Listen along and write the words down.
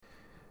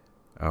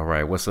All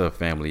right, what's up,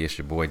 family? It's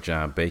your boy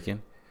John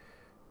Bacon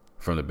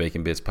from the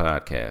Bacon Bits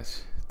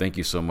Podcast. Thank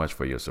you so much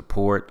for your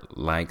support,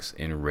 likes,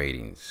 and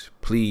ratings.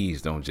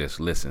 Please don't just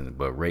listen,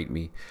 but rate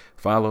me,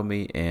 follow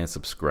me, and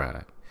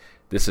subscribe.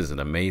 This is an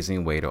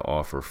amazing way to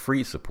offer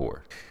free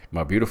support.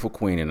 My beautiful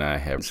queen and I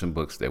have some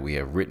books that we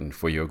have written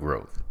for your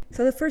growth.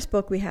 So the first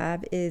book we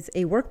have is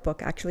a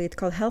workbook, actually. It's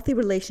called Healthy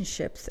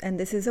Relationships, and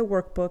this is a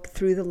workbook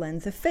through the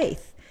lens of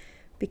faith.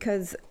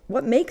 Because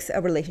what makes a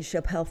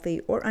relationship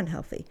healthy or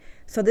unhealthy?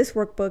 So this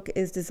workbook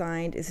is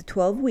designed, it's a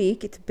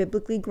 12-week, it's a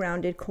biblically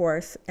grounded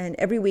course, and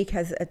every week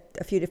has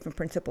a few different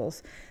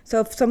principles.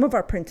 So if some of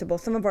our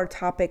principles, some of our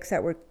topics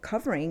that we're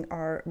covering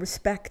are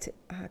respect,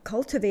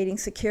 cultivating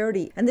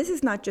security. And this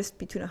is not just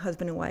between a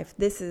husband and wife.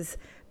 This is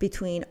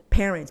between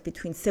parents,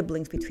 between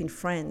siblings, between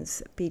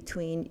friends,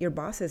 between your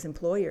bosses,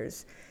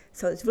 employers.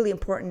 So it's really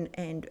important,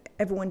 and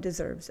everyone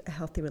deserves a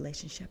healthy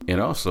relationship.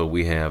 And also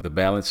we have The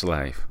Balanced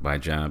Life by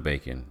John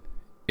Bacon.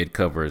 It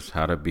covers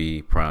how to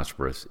be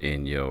prosperous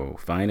in your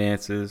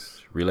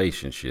finances,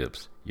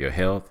 relationships, your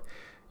health,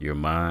 your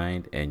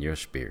mind, and your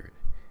spirit.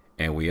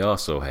 And we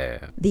also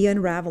have The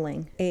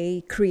Unraveling,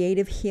 a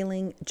creative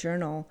healing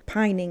journal,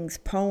 pinings,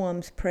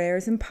 poems,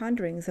 prayers, and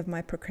ponderings of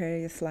my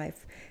precarious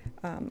life.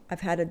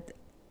 I've had a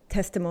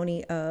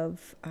testimony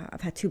of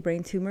I've had 2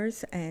 brain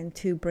tumors and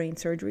 2 brain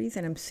surgeries,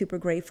 and I'm super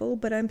grateful,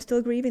 but I'm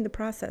still grieving the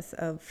process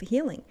of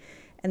healing.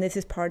 And this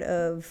is part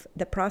of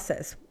the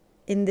process.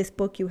 In this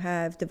book, you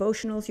have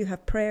devotionals, you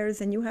have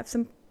prayers, and you have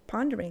some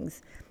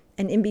ponderings.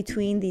 And in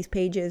between these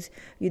pages,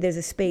 there's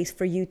a space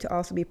for you to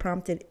also be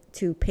prompted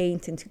to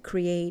paint and to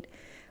create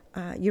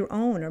your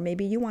own, or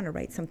maybe you want to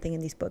write something in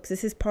these books.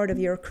 This is part of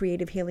your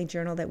creative healing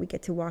journal that we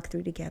get to walk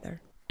through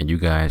together. And you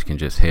guys can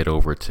just head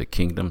over to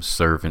Kingdom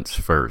Servants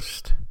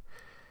First.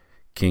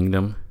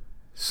 Kingdom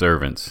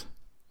Servants,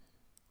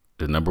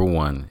 the number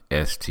 1,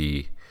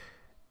 st.com.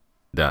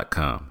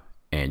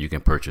 And you can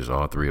purchase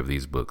all 3 of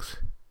these books.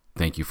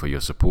 Thank you for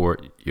your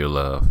support, your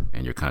love,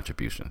 and your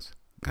contributions.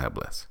 God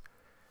bless.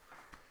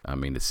 I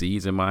mean, the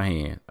seeds in my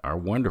hand are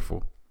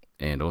wonderful.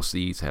 And those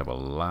seeds have a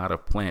lot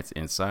of plants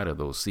inside of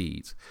those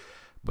seeds.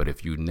 But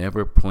if you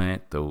never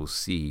plant those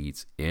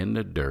seeds in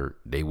the dirt,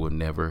 they will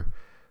never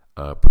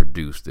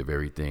produce the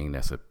very thing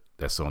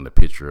that's on the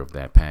picture of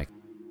that pack.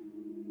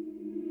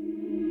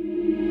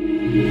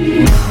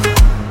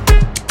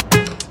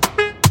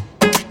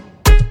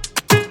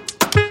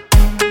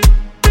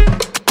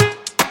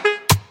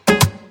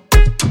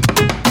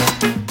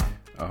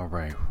 All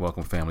right,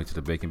 welcome family to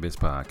the Bacon Bits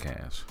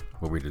Podcast,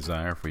 where we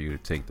desire for you to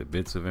take the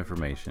bits of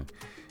information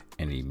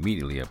and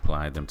immediately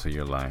apply them to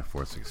your life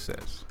for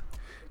success.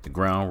 The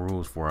ground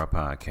rules for our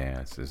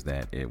podcast is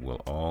that it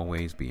will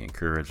always be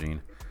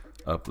encouraging,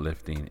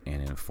 uplifting,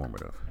 and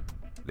informative.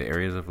 The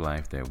areas of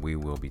life that we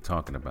will be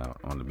talking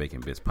about on the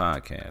Bacon Bits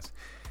Podcast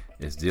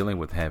is dealing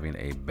with having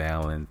a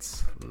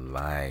balanced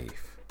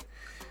life.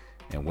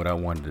 And what I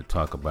wanted to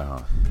talk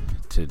about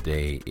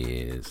today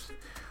is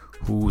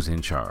who's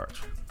in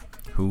charge,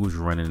 who's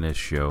running this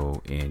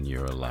show in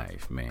your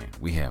life, man.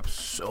 We have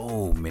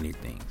so many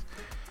things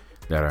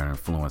that are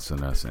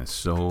influencing us in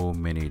so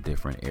many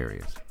different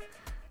areas,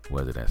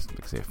 whether that's,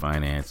 like I said,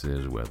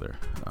 finances, whether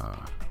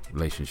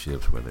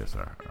relationships, whether it's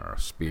our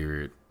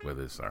spirit,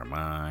 whether it's our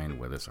mind,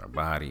 whether it's our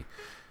body.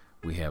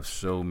 We have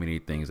so many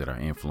things that are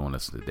influencing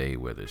us today,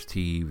 whether it's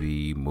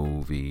TV,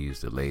 movies,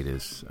 the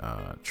latest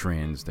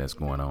trends that's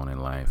going on in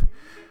life,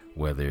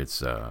 whether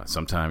it's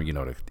sometimes,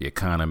 the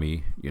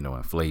economy,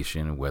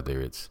 inflation,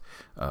 whether it's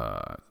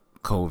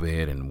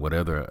COVID and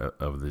whatever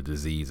of the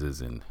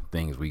diseases and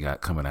things we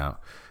got coming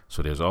out.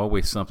 So there's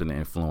always something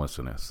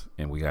influencing us,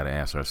 and we got to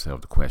ask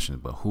ourselves the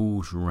question, but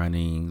who's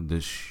running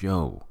the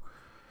show?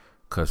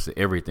 Because to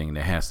everything,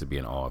 there has to be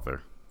an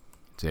author.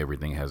 To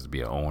everything has to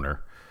be an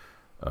owner,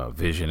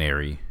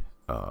 visionary,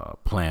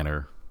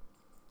 planner,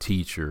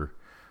 teacher,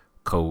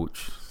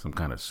 coach, some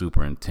kind of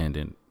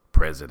superintendent,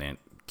 president,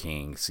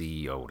 king,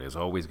 CEO. There's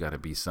always got to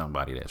be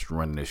somebody that's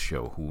running this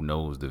show who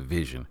knows the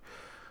vision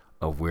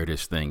of where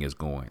this thing is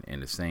going.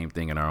 And the same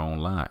thing in our own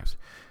lives.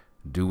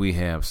 Do we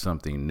have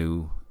something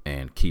new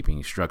and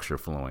keeping structure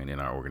flowing in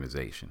our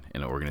organization,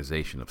 in an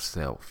organization of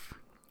self?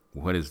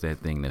 What is that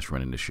thing that's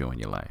running the show in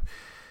your life?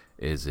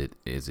 Is it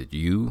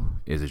you?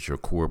 Is it your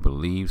core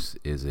beliefs?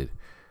 Is it,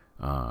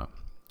 like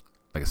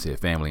I said,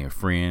 family and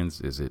friends?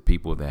 Is it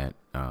people that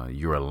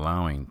you're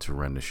allowing to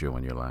run the show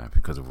in your life?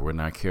 Because if we're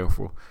not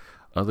careful,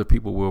 other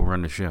people will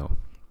run the show.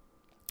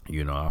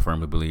 I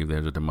firmly believe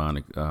there's a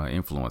demonic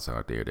influence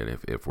out there that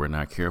if we're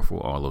not careful,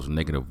 all those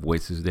negative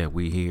voices that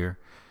we hear,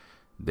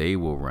 they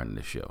will run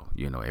the show.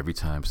 Every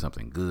time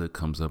something good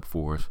comes up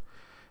for us,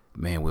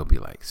 man, we'll be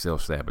like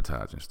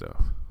self-sabotaging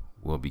stuff.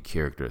 We'll be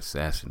character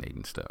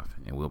assassinating stuff.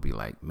 And we'll be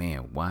like,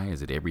 man, why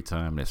is it every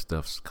time that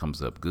stuff comes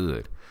up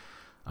good,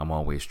 I'm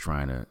always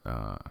trying to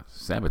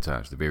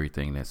sabotage the very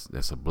thing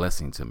that's a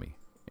blessing to me?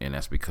 And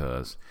that's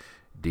because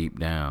deep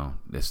down,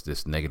 that's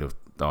this negative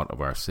thought of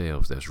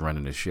ourselves that's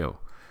running the show.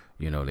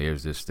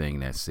 There's this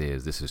thing that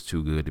says, this is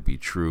too good to be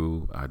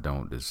true. I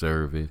don't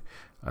deserve it.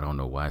 I don't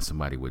know why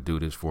somebody would do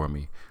this for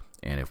me.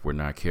 And if we're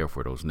not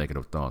careful, those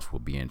negative thoughts will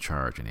be in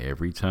charge. And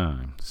every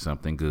time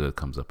something good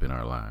comes up in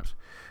our lives,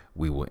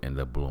 we will end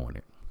up blowing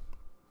it.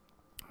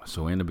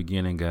 So in the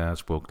beginning, God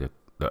spoke the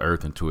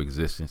earth into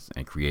existence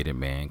and created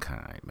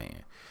mankind,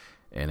 man.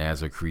 And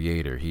as a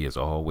creator, he is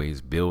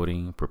always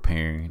building,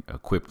 preparing,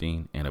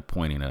 equipping, and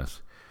appointing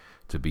us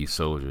to be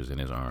soldiers in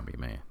his army,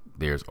 man.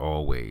 There's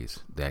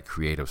always that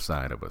creative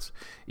side of us.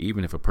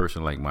 Even if a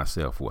person like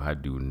myself, who I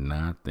do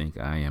not think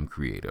I am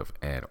creative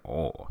at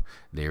all,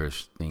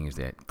 there's things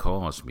that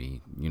cause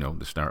me, want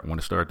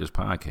to start this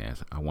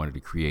podcast. I wanted to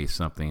create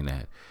something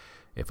that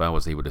if I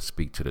was able to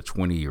speak to the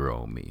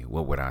 20-year-old me,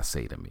 what would I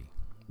say to me?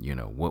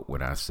 What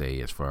would I say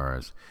as far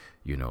as,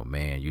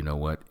 man, you know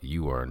what?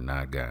 You are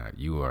not God.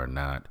 You are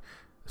not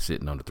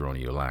sitting on the throne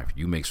of your life.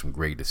 You make some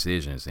great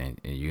decisions, and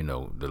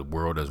the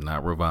world does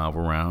not revolve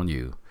around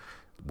you.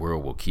 The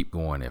world will keep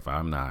going. If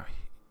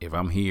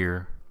I'm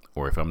here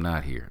or if I'm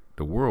not here,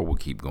 the world will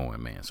keep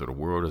going, man. So the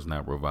world does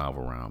not revolve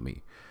around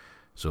me.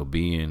 So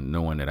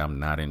knowing that I'm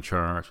not in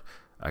charge,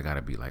 I got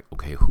to be like,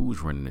 okay,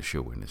 who's running the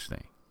show in this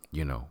thing?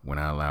 When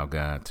I allow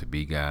God to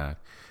be God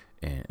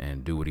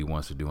and do what he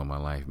wants to do in my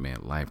life, man,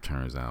 life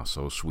turns out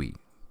so sweet.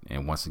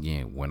 And once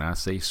again, when I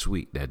say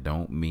sweet, that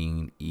don't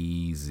mean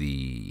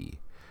easy.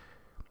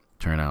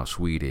 Turn out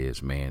sweet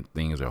is, man,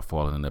 things are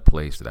falling into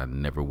place that I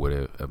never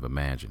would have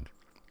imagined.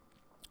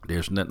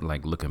 There's nothing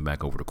like looking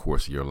back over the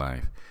course of your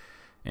life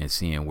and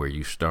seeing where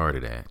you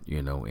started at,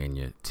 in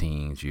your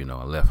teens.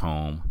 I left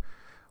home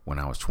when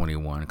I was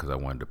 21 because I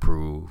wanted to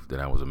prove that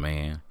I was a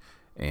man.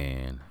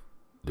 And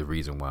the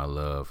reason why I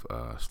love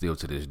still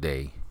to this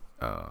day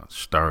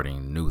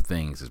starting new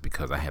things is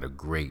because I had a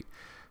great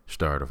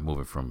start of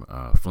moving from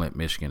Flint,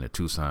 Michigan to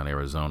Tucson,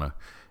 Arizona.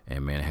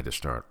 And man, I had to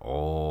start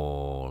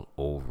all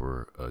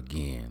over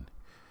again.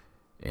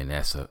 And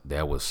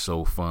that was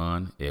so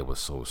fun. It was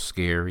so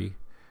scary.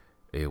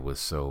 It was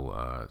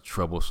so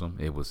troublesome.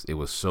 It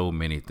was so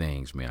many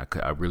things, man.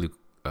 I really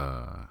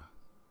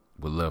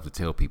would love to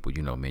tell people,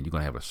 man, you're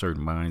going to have a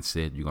certain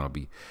mindset. You're going to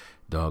be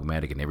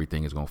dogmatic and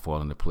everything is going to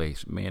fall into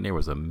place. Man, there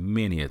was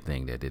many a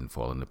thing that didn't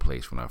fall into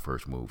place when I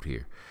first moved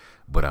here.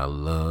 But I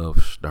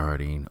love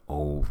starting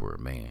over,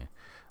 man.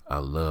 I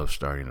love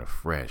starting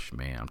afresh,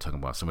 man. I'm talking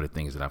about some of the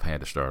things that I've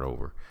had to start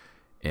over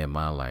in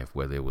my life,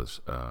 whether it was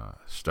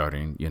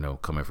starting,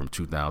 coming from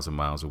 2,000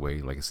 miles away,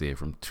 like I said,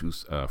 from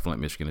Flint,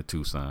 Michigan to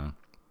Tucson,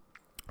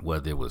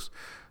 whether it was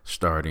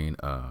starting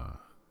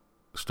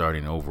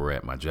over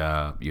at my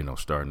job,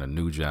 starting a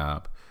new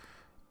job,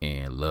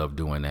 and love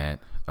doing that.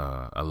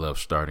 I love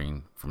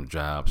starting from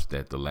jobs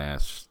that the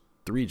last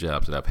 3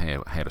 jobs that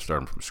I've had to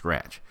start them from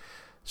scratch.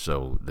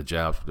 So the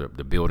jobs,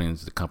 the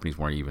buildings, the companies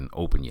weren't even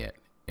open yet.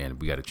 And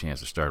we got a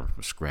chance to start them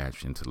from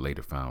scratch and to lay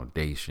the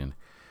foundation.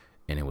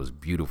 And it was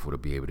beautiful to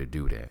be able to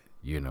do that.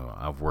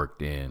 I've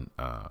worked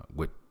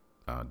with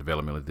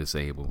developmentally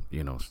disabled,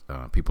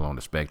 people on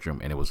the spectrum.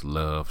 And it was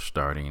love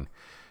starting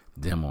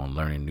them on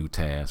learning new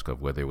tasks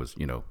of whether it was,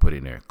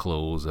 putting their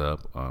clothes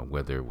up,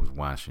 whether it was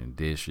washing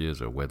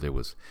dishes, or whether it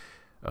was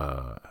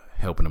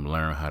helping them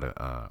learn how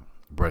to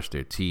brush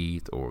their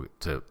teeth or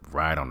to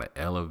ride on the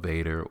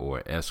elevator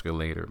or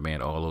escalator.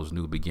 Man, all those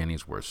new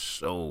beginnings were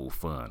so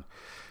fun.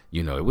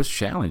 It was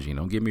challenging,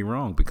 don't get me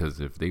wrong, because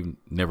if they've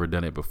never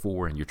done it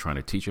before and you're trying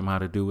to teach them how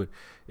to do it,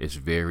 it's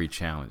very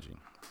challenging.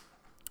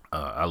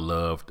 I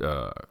loved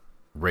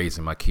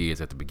raising my kids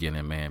at the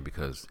beginning, man,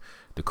 because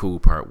the cool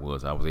part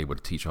was I was able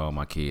to teach all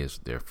my kids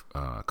their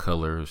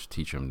colors,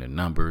 teach them their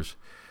numbers.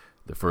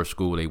 The first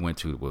school they went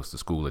to was the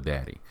School of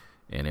Daddy.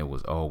 And it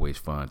was always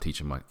fun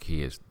teaching my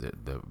kids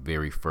the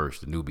very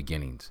first, the new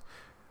beginnings,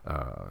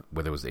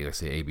 whether it was, like I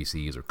say,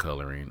 ABCs or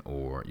coloring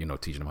or,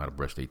 teaching them how to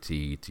brush their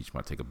teeth, teach them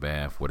how to take a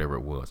bath, whatever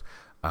it was.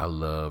 I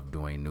love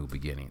doing new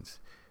beginnings.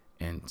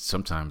 And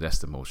sometimes that's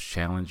the most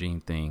challenging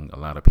thing a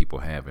lot of people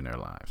have in their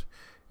lives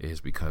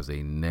is because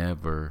they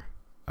never,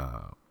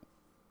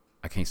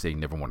 I can't say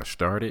never want to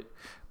start it,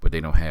 but they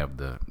don't have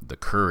the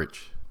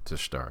courage to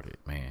start it,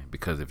 man.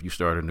 Because if you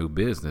start a new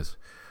business,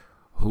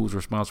 who's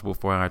responsible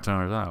for how it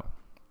turns out?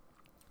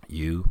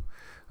 You.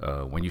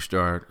 When you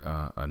start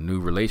a new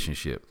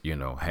relationship,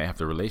 half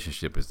the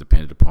relationship is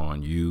dependent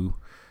upon you.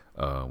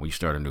 When you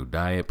start a new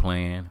diet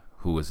plan,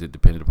 who is it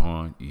dependent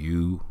upon?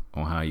 You,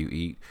 on how you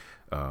eat.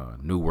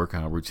 New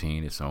workout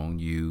routine, it's on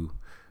you.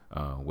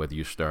 Whether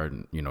you're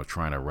starting,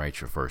 trying to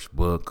write your first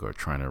book or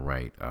trying to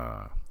write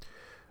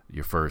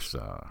your first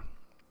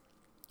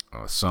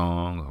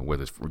song, or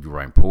whether it's you're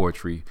writing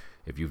poetry,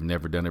 if you've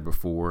never done it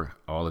before,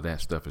 all of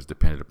that stuff is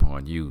dependent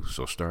upon you.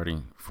 So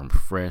starting from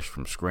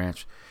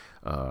scratch,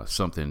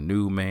 something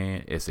new,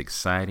 man, it's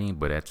exciting,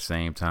 but at the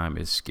same time,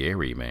 it's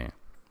scary, man.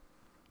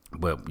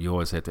 But you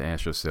always have to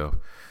ask yourself,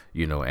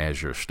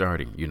 as you're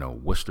starting,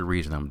 what's the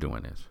reason I'm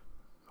doing this?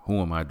 Who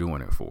am I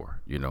doing it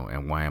for?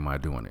 And why am I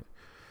doing it?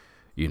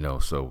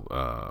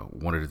 So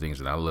one of the things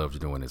that I love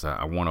doing is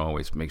I want to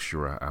always make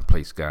sure I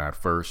place God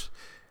first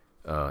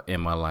in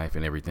my life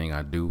and everything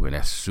I do. And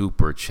that's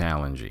super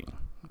challenging.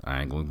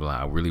 I ain't going to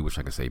lie. I really wish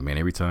I could say, man,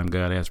 every time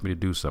God asks me to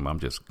do something, I'm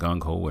just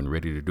gung-ho and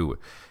ready to do it.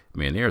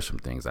 man, there are some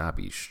things I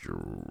be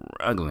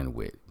struggling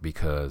with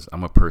because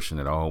I'm a person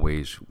that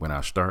always, when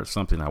I start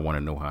something, I want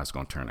to know how it's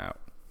going to turn out.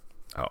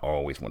 I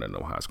always want to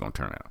know how it's going to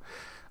turn out.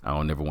 I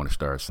don't never want to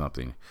start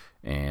something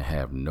and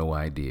have no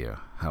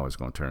idea how it's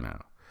going to turn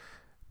out.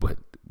 But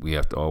we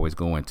have to always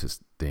go into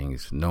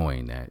things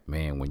knowing that,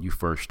 man, when you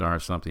first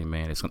start something,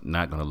 man, it's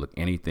not going to look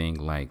anything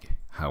like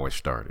how it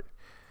started.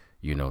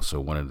 So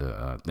one of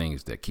the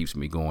things that keeps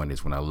me going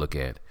is when I look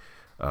at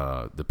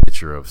the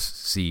picture of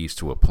seeds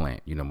to a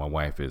plant. My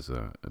wife is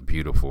a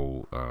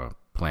beautiful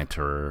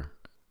planter,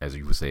 as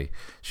you would say.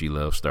 She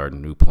loves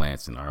starting new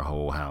plants, and our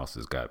whole house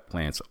has got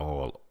plants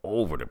all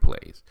over the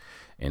place.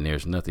 And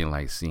there's nothing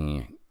like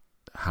seeing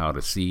how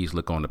the seeds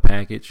look on the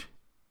package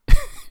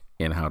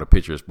and how the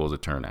picture is supposed to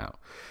turn out.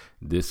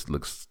 This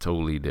looks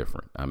totally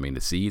different. I mean,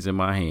 the seeds in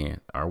my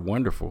hand are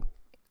wonderful,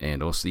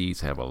 and those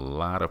seeds have a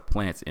lot of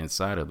plants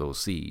inside of those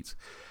seeds.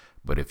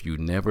 But if you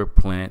never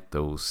plant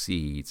those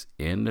seeds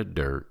in the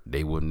dirt,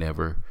 they will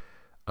never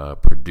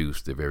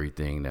produce the very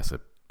thing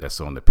that's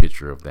on the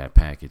picture of that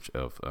package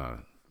of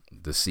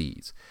the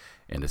seeds.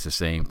 And it's the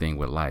same thing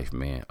with life,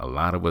 man. A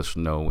lot of us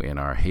know in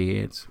our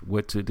heads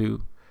what to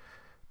do,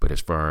 but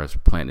as far as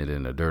planting it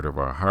in the dirt of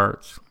our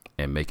hearts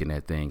and making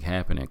that thing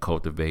happen and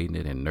cultivating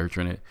it and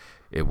nurturing it,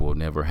 it will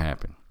never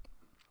happen.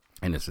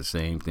 And it's the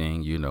same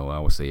thing, I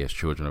would say as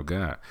children of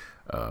God.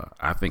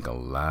 I think a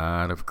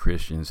lot of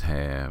Christians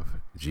have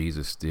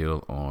Jesus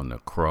still on the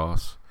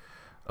cross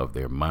of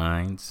their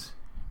minds,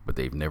 but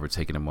they've never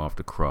taken him off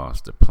the cross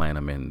to plant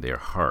him in their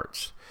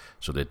hearts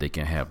so that they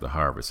can have the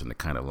harvest and the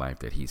kind of life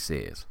that he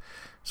says.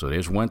 So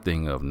there's one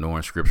thing of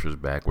knowing scriptures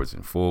backwards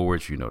and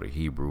forwards, the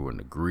Hebrew and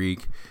the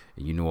Greek,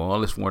 and all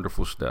this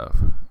wonderful stuff.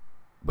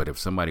 But if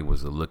somebody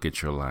was to look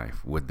at your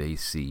life, would they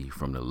see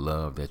from the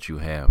love that you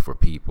have for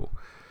people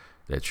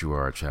that you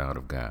are a child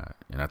of God?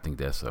 And I think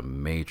that's a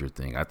major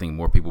thing. I think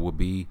more people would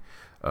be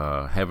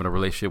having a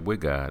relationship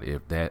with God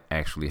if that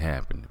actually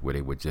happened, where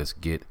they would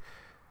just get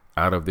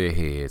out of their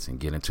heads and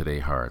get into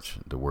their hearts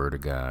the word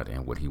of God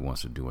and what he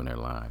wants to do in their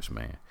lives,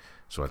 man.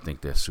 So I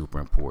think that's super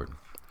important.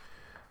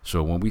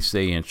 So when we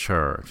say in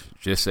charge,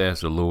 just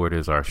as the Lord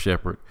is our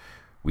shepherd,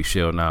 we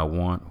shall not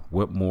want.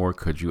 What more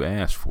could you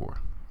ask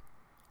for?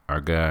 Our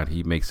God,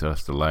 he makes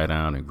us to lie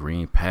down in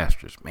green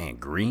pastures. Man,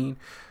 green?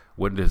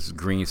 What does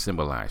green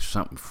symbolize?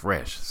 Something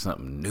fresh,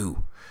 something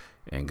new.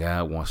 And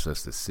God wants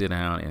us to sit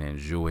down and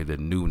enjoy the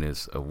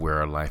newness of where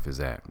our life is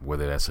at,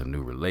 whether that's a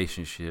new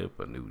relationship,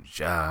 a new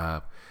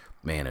job,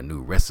 man, a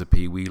new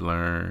recipe we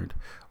learned,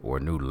 or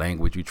a new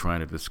language you're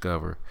trying to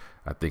discover.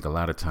 I think a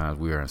lot of times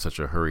we are in such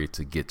a hurry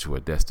to get to a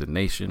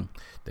destination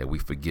that we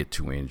forget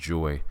to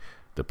enjoy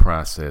the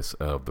process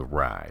of the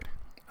ride.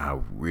 I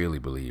really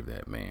believe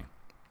that, man.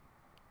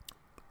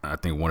 I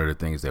think one of the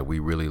things that we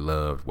really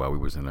loved while we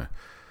was in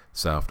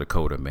South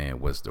Dakota, man,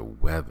 was the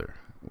weather.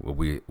 What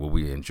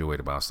we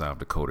enjoyed about South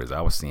Dakota is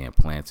I was seeing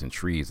plants and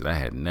trees that I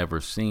had never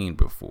seen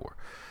before.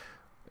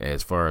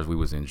 As far as we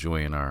was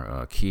enjoying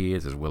our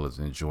kids, as well as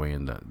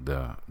enjoying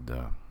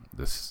the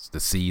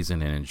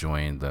season and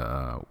enjoying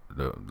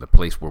the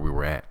place where we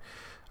were at.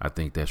 I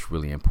think that's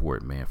really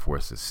important, man, for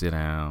us to sit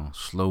down,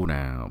 slow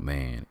down,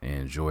 man,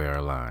 and enjoy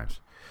our lives.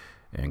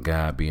 And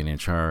God being in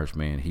charge,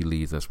 man, he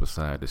leads us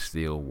beside the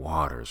still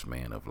waters,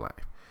 man, of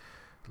life.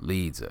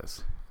 Leads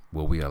us.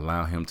 Will we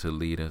allow him to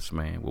lead us,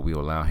 man? Will we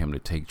allow him to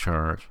take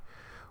charge?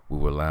 Will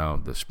we allow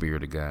the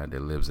Spirit of God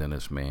that lives in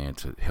us, man,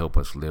 to help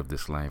us live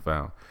this life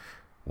out?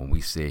 When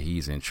we say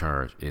he's in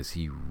charge, is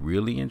he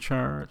really in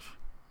charge?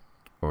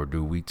 Or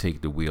do we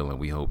take the wheel and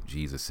we hope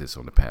Jesus sits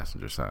on the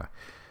passenger side?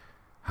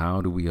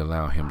 How do we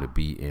allow him to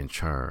be in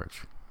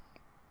charge?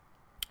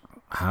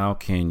 How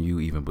can you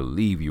even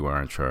believe you are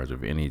in charge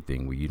of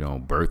anything when you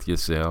don't birth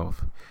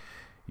yourself?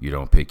 You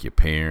don't pick your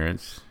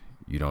parents.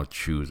 You don't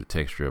choose the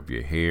texture of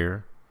your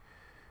hair.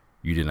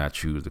 You did not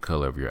choose the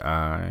color of your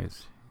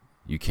eyes.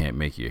 You can't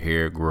make your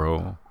hair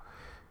grow,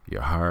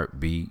 your heart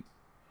beat,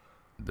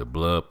 the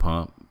blood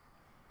pump.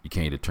 You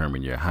can't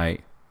determine your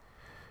height.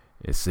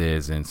 It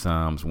says in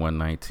Psalms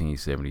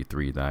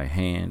 119:73, thy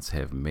hands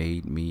have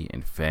made me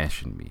and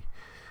fashioned me.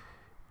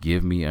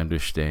 Give me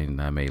understanding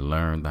that I may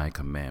learn thy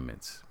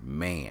commandments.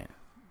 Man,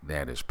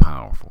 that is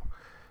powerful.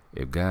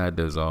 If God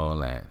does all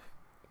that,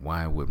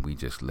 why wouldn't we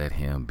just let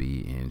him be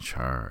in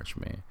charge,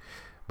 man?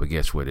 But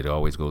guess what? It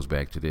always goes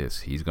back to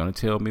this. He's going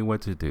to tell me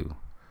what to do,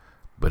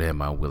 but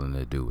am I willing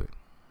to do it?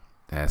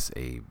 That's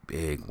a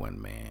big one,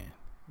 man.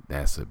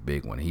 That's a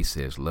big one. He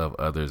says, love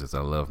others as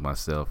I love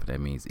myself. That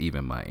means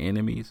even my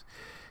enemies,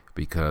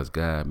 because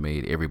God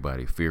made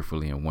everybody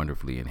fearfully and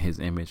wonderfully in his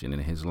image and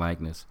in his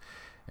likeness.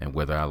 And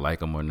whether I like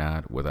them or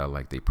not, whether I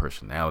like their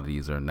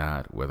personalities or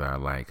not, whether I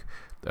like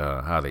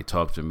how they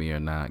talk to me or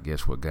not,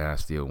 guess what? God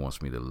still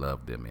wants me to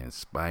love them in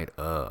spite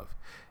of.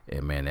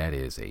 And man, that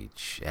is a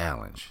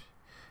challenge,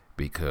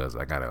 because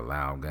I got to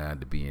allow God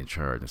to be in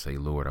charge and say,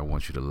 Lord, I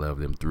want you to love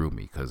them through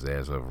me. Because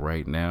as of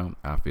right now,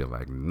 I feel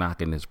like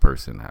knocking this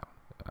person out.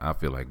 I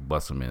feel like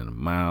busting them in the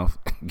mouth,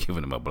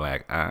 giving them a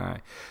black eye.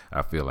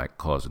 I feel like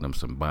causing them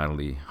some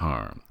bodily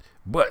harm.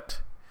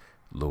 But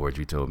Lord,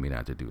 you told me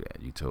not to do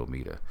that. You told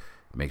me to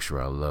make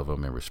sure I love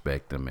them and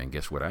respect them. And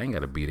guess what? I ain't got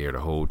to be there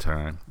the whole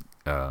time.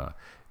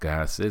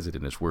 God says it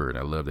in his word.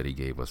 I love that he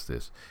gave us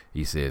this.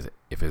 He says,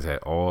 if it's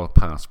at all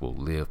possible,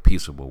 live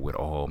peaceable with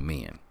all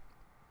men.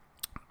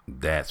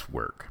 That's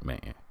work,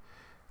 man.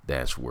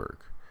 That's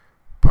work.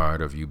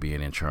 Part of you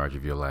being in charge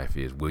of your life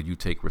is, will you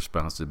take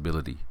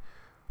responsibility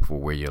for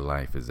where your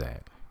life is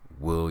at?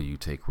 Will you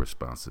take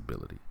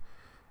responsibility?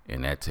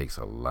 And that takes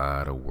a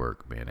lot of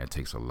work, man. That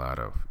takes a lot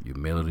of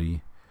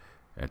humility.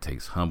 That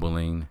takes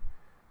humbling.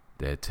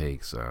 That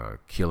takes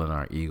killing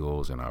our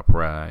egos and our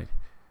pride.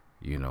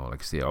 You know,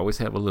 like I said, always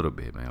have a little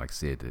bit, man. Like I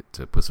said,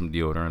 to put some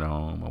deodorant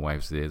on. My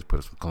wife says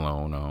put some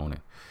cologne on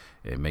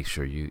and make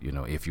sure you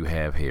know, if you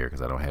have hair,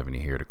 because I don't have any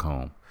hair to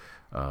comb,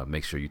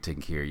 make sure you're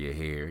taking care of your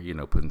hair, you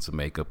know, putting some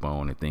makeup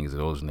on and things of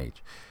those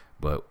nature.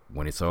 But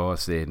when it's all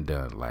said and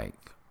done, like,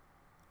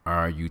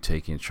 are you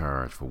taking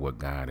charge for what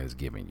God has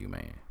given you,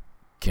 man?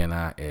 Can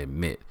I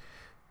admit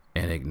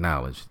and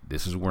acknowledge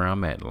this is where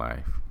I'm at in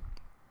life?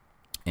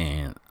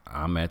 And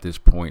I'm at this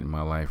point in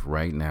my life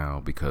right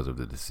now because of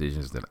the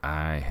decisions that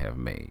I have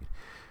made.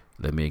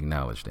 Let me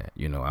acknowledge that.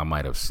 You know, I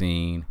might have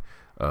seen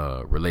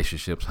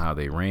relationships, how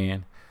they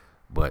ran,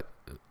 but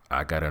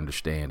I got to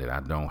understand that I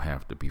don't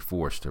have to be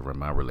forced to run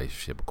my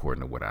relationship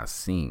according to what I've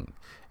seen.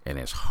 And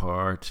it's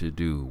hard to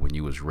do when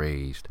you was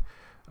raised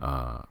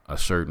a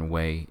certain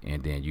way,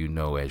 and then you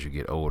know as you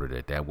get older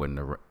that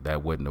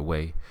wasn't the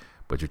way,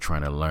 but you're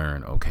trying to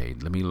learn, okay,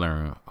 let me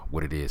learn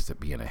what it is to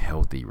be in a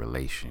healthy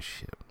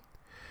relationship.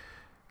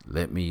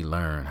 Let me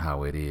learn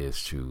how it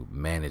is to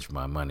manage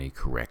my money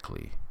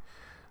correctly.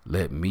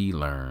 Let me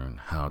learn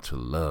how to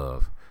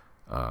love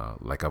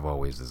like I've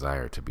always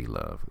desired to be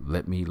loved.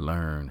 Let me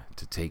learn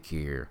to take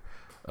care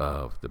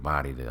of the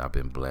body that I've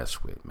been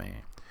blessed with,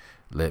 man.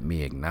 Let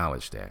me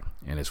acknowledge that.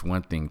 And it's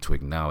one thing to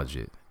acknowledge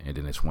it, and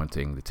then it's one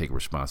thing to take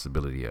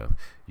responsibility of,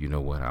 you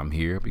know what, I'm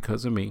here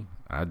because of me.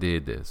 I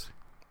did this.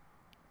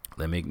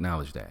 Let me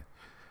acknowledge that.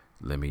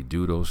 Let me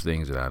do those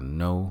things that I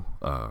know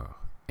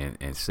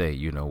and say,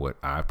 you know what,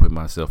 I put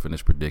myself in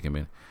this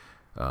predicament.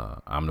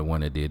 I'm the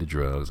one that did the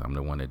drugs. I'm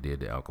the one that did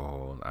the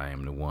alcohol. I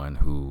am the one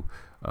who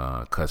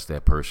cussed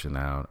that person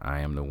out. I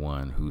am the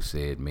one who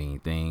said mean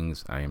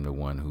things. I am the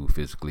one who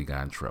physically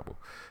got in trouble.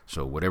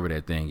 So whatever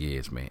that thing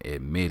is, man,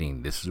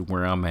 admitting this is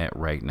where I'm at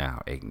right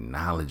now,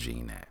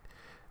 acknowledging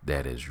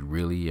that is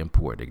really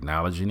important.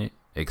 Acknowledging it,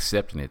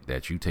 accepting it,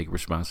 that you take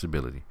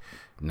responsibility.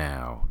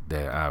 Now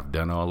that I've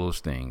done all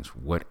those things,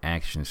 what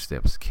action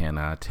steps can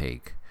I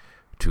take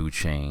to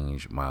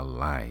change my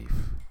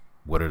life?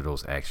 What are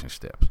those action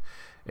steps?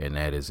 And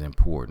that is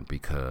important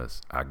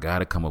because I got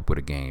to come up with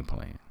a game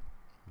plan,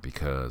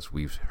 because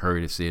we've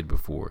heard it said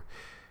before,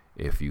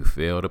 if you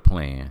fail to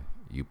plan,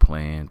 you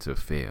plan to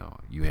fail.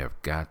 You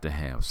have got to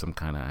have some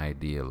kind of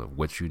idea of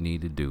what you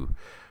need to do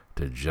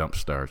to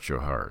jumpstart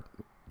your heart,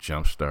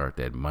 jumpstart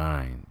that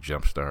mind,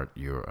 jumpstart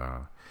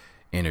your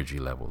energy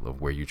level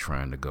of where you're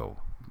trying to go,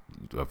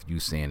 of you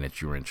saying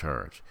that you're in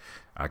charge.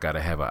 I got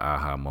to have an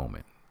aha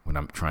moment. When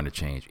I'm trying to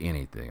change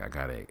anything, I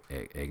got to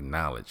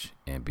acknowledge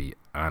and be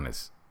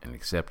honest and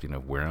accepting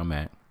of where I'm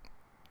at.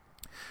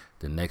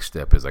 The next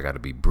step is I got to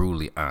be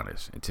brutally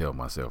honest and tell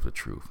myself the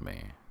truth,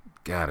 man.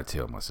 Got to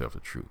tell myself the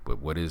truth. But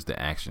what is the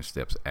action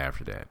steps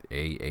after that?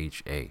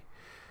 AHA,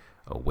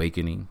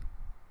 awakening.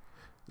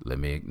 Let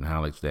me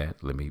acknowledge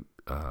that. Let me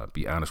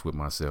be honest with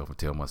myself and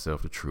tell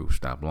myself the truth.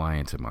 Stop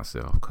lying to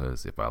myself,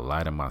 because if I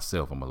lie to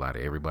myself, I'm going to lie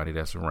to everybody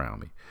that's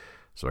around me.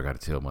 So I got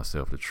to tell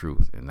myself the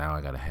truth. And now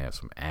I got to have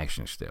some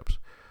action steps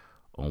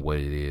on what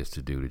it is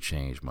to do to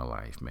change my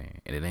life, man.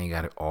 And it ain't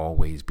got to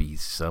always be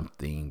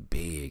something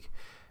big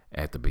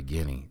at the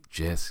beginning.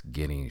 Just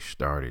getting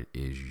started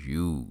is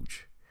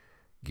huge.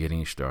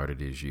 Getting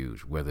started is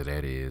huge. Whether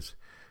that is,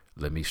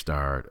 let me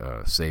start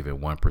saving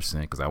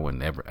 1%, because I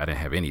didn't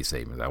have any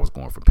savings. I was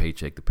going from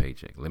paycheck to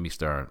paycheck. Let me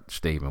start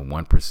saving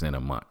 1%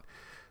 a month.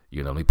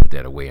 You know, let me put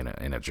that away in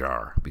a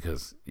jar,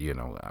 because, you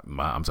know,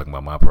 I'm talking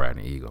about my pride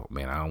and ego.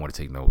 Man, I don't want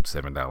to take no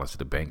 $7 to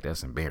the bank.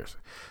 That's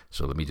embarrassing.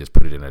 So let me just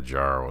put it in a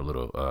jar or a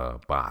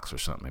little box or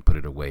something and put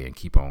it away and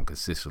keep on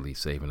consistently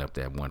saving up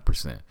that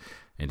 1%.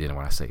 And then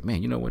when I say,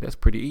 man, you know what, that's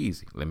pretty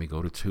easy, let me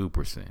go to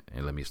 2%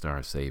 and let me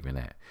start saving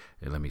that.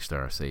 And let me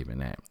start saving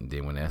that. And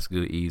then when that's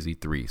good, easy,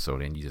 3. So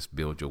then you just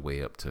build your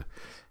way up to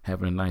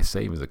having a nice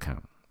savings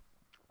account.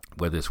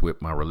 Whether it's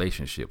with my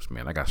relationships,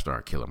 man, I got to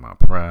start killing my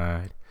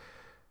pride.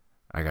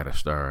 I got to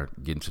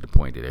start getting to the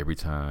point that every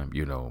time,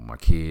 you know, my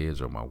kids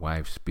or my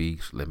wife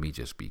speaks, let me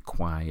just be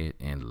quiet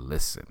and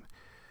listen.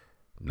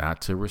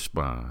 Not to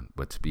respond,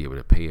 but to be able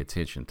to pay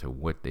attention to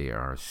what they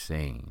are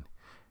saying.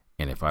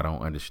 And if I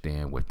don't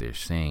understand what they're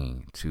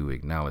saying, to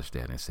acknowledge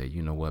that and say,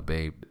 you know what,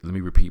 babe, let me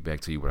repeat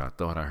back to you what I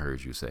thought I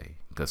heard you say.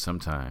 Because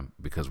sometimes,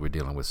 because we're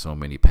dealing with so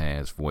many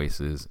past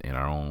voices and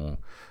our own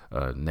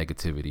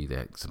negativity,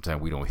 that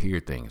sometimes we don't hear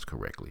things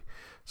correctly.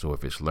 So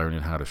if it's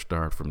learning how to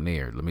start from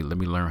there, let me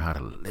learn how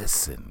to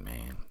listen,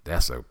 man.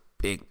 That's a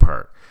big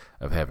part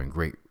of having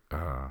great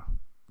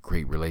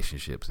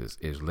relationships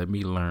is let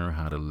me learn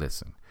how to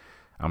listen.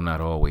 I'm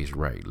not always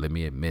right. Let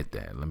me admit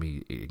that. Let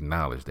me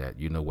acknowledge that.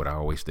 You know what? I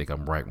always think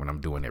I'm right when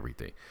I'm doing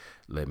everything.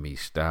 Let me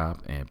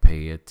stop and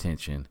pay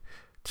attention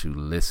to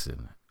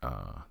listen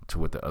to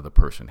what the other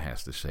person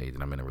has to say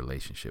that I'm in a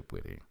relationship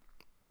with.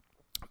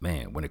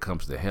 Man, when it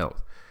comes to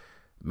health,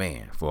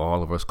 man, for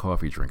all of us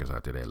coffee drinkers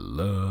out there that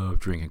love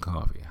drinking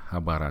coffee, how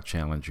about I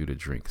challenge you to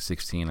drink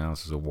 16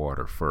 ounces of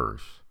water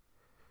first,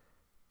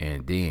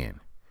 and then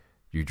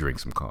you drink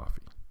some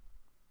coffee.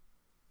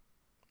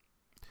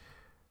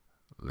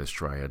 Let's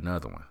try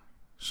another one.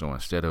 So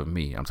instead of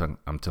me, I'm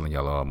telling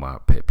y'all all my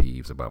pet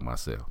peeves about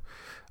myself.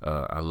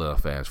 I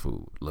love fast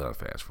food.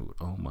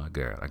 Oh my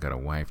God, I got a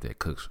wife that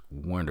cooks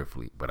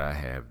wonderfully, but I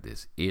have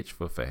this itch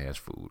for fast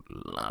food.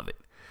 Love it.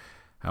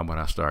 How about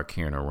I start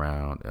carrying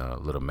around a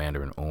little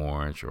mandarin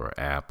orange or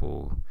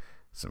apple,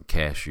 some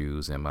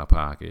cashews in my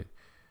pocket,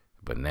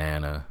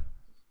 banana,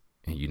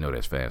 and you know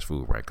that's fast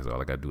food, right? Because all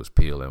I got to do is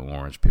peel that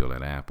orange, peel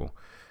that apple,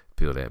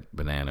 peel that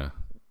banana,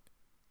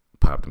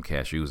 pop them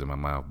cashews in my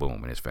mouth,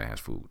 boom, and it's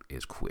fast food.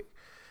 It's quick.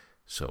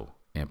 So,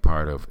 and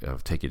part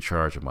of taking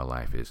charge of my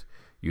life is,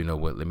 you know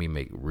what, let me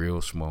make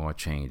real small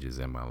changes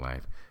in my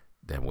life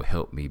that will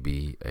help me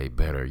be a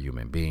better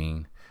human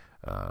being,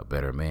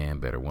 better man,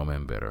 better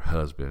woman, better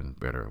husband,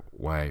 better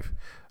wife,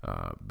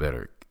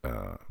 better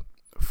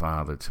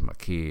father to my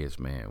kids,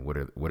 man,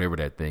 whatever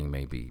that thing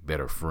may be,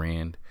 better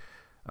friend.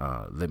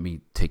 Let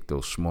me take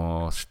those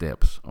small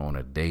steps on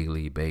a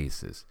daily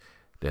basis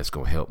that's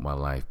going to help my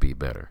life be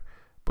better.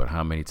 But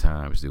how many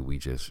times do we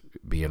just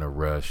be in a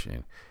rush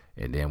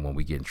and then when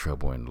we get in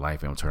trouble and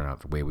life don't turn out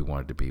the way we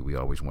want it to be, we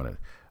always want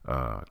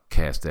to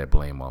cast that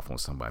blame off on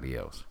somebody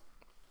else,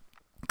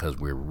 because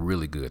we're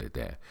really good at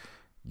that,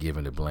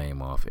 giving the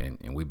blame off.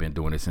 And we've been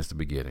doing it since the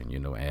beginning. You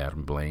know,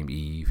 Adam blamed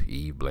Eve,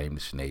 Eve blamed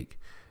the snake,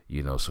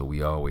 you know, so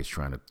we always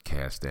trying to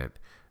cast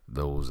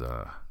those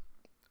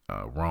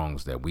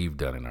wrongs that we've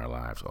done in our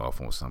lives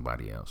off on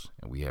somebody else.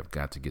 And we have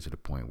got to get to the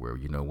point where,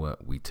 you know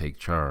what, we take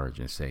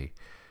charge and say,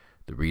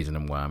 the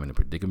reason why I'm in the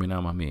predicament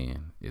I'm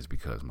in is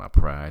because my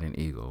pride and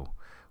ego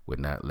would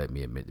not let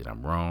me admit that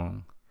I'm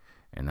wrong.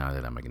 And now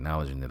that I'm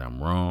acknowledging that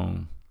I'm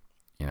wrong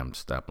and I'm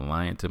stopping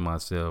lying to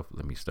myself,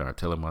 let me start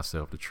telling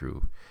myself the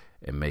truth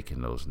and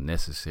making those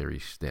necessary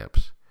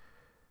steps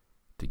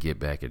to get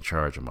back in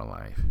charge of my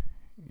life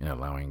and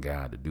allowing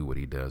God to do what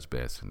he does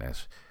best. And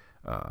that's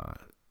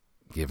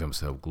give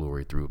himself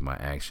glory through my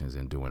actions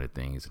and doing the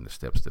things and the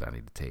steps that I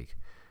need to take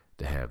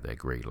to have that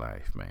great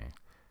life, man.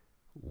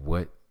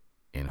 What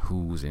and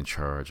who's in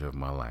charge of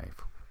my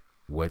life?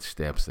 What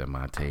steps am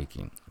I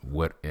taking?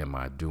 What am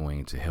I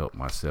doing to help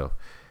myself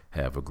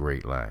have a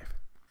great life?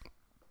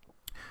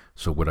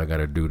 So what I got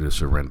to do to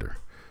surrender?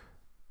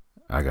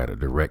 I got to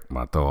direct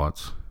my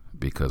thoughts,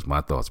 because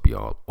my thoughts be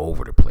all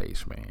over the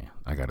place, man.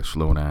 I got to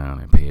slow down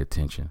and pay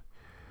attention.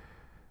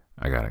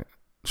 I got to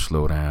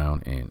slow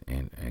down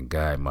and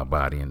guide my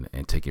body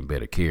and taking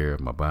better care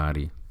of my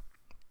body.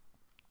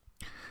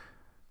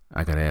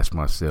 I got to ask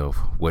myself,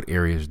 what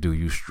areas do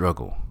you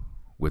struggle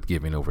with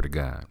giving over to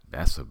God?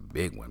 That's a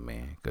big one,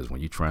 man, because when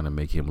you're trying to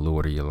make him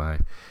Lord of your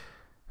life,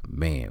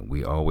 man,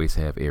 we always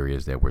have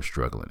areas that we're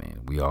struggling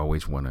in. We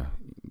always want to,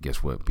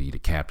 guess what, be the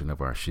captain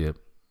of our ship.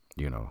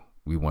 You know,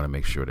 we want to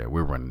make sure that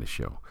we're running the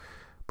show.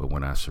 But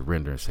when I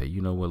surrender and say,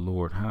 you know what,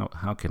 Lord,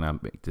 how can I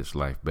make this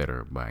life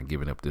better by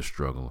giving up this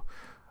struggle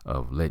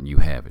of letting you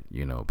have it?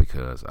 You know,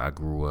 because I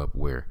grew up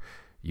where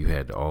you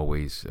had to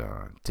always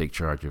take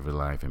charge of your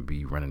life and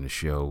be running the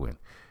show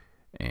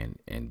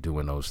and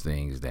doing those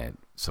things that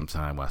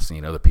sometimes I've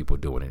seen other people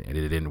doing it and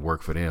it didn't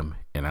work for them,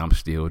 and I'm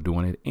still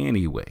doing it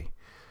anyway.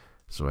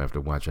 So I have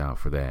to watch out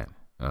for that.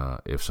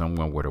 If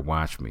someone were to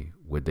watch me,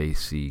 would they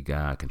see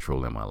God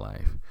controlling my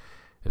life?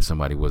 If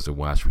somebody was to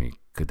watch me,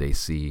 could they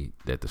see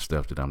that the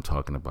stuff that I'm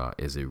talking about,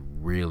 is it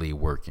really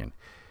working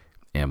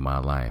in my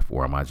life,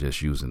 or am I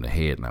just using the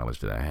head knowledge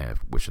that I have,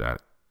 which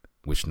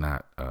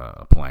not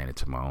applying it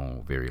to my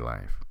own very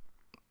life?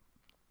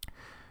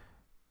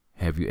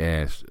 Have you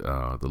asked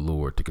the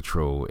Lord to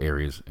control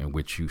areas in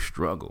which you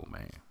struggle,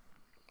 man?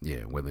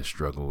 Yeah, whether it's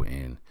struggle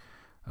in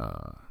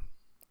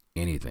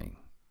anything,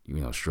 you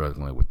know,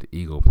 struggling with the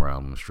ego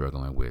problem,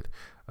 struggling with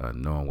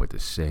knowing what to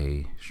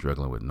say,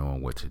 struggling with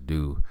knowing what to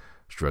do,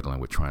 struggling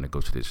with trying to go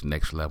to this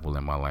next level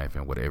in my life,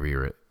 and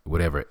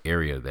whatever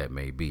area that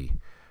may be,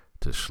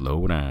 to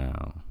slow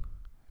down,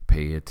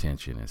 pay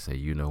attention, and say,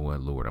 you know what,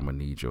 Lord, I'm going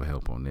to need your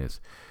help on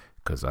this,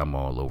 because I'm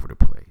all over the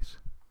place.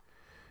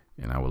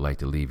 And I would like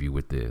to leave you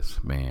with this,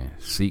 man.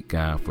 Seek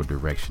God for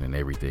direction in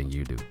everything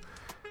you do.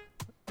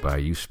 By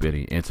you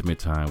spending intimate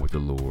time with the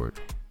Lord,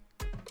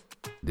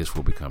 this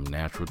will become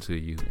natural to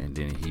you, and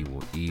then he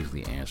will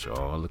easily answer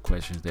all the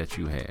questions that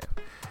you have.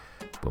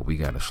 But we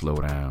got to slow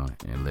down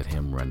and let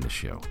him run the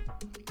show.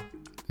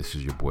 This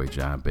is your boy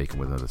John Bacon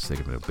with another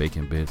segment of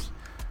Bacon Bits.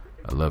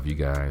 I love you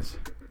guys.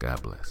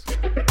 God bless.